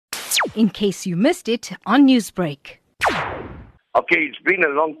in case you missed it on Newsbreak. Okay, it's been a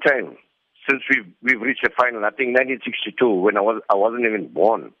long time since we've reached the final. I think 1962, when I wasn't even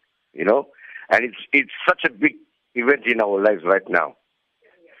born, and it's such a big event in our lives right now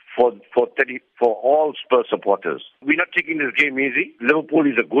for all Spurs supporters. We're not taking this game easy. Liverpool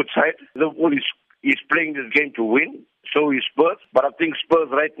is a good side. Liverpool is playing this game to win. So is Spurs. But I think Spurs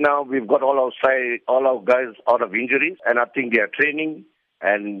right now, we've got all our guys out of injuries, and I think they are training.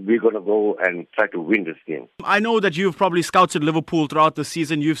 And we're going to go and try to win this game. I know that you've probably scouted Liverpool throughout the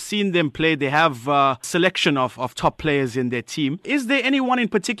season. You've seen them play. They have a selection of top players in their team. Is there anyone in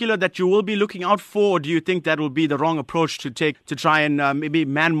particular that you will be looking out for, or do you think that will be the wrong approach to take to try and maybe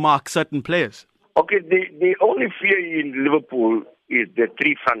man-mark certain players? Okay, the only fear in Liverpool is the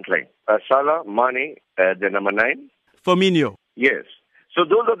three front line. Salah, Mane, the number 9. Firmino. Yes. So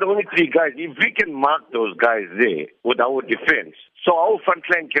those are the only three guys. If we can mark those guys there with our defense, so our front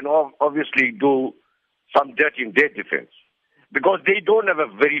line can obviously do some dirt in their defense. Because they don't have a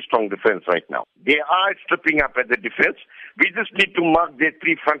very strong defense right now. They are stripping up at the defense. We just need to mark their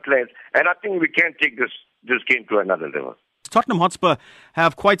three front lines, and I think we can take this game to another level. Tottenham Hotspur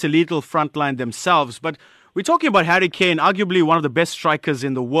have quite a lethal front line themselves, but we're talking about Harry Kane, arguably one of the best strikers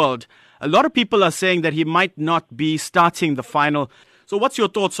in the world. A lot of people are saying that he might not be starting the final. So what's your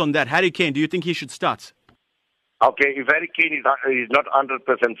thoughts on that? Harry Kane, do you think he should start? Okay, if Harry Kane is not 100%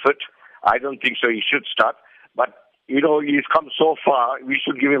 fit, I don't think so he should start. But, he's come so far, we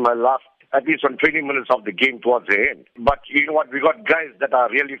should give him a last, at least on 20 minutes of the game towards the end. But you know what, we got guys that are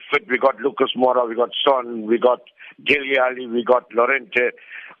really fit. We got Lucas Moura, we got Son, we got Dele Alli, we got Llorente.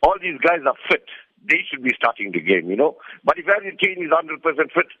 All these guys are fit. They should be starting the game, But if Harry Kane is 100%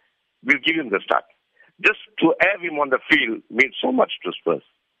 fit, we'll give him the start. Just to have him on the field means so much to Spurs.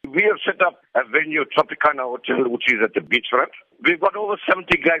 We have set up a venue, Tropicana Hotel, which is at the beachfront. We've got over 70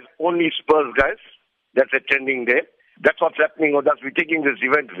 guys, only Spurs guys, that's attending there. That's what's happening with us. We're taking this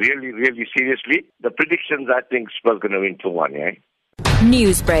event really, really seriously. The predictions, I think Spurs going to win 2-1, yeah?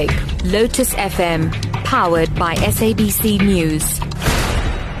 Newsbreak, Lotus FM, powered by SABC News.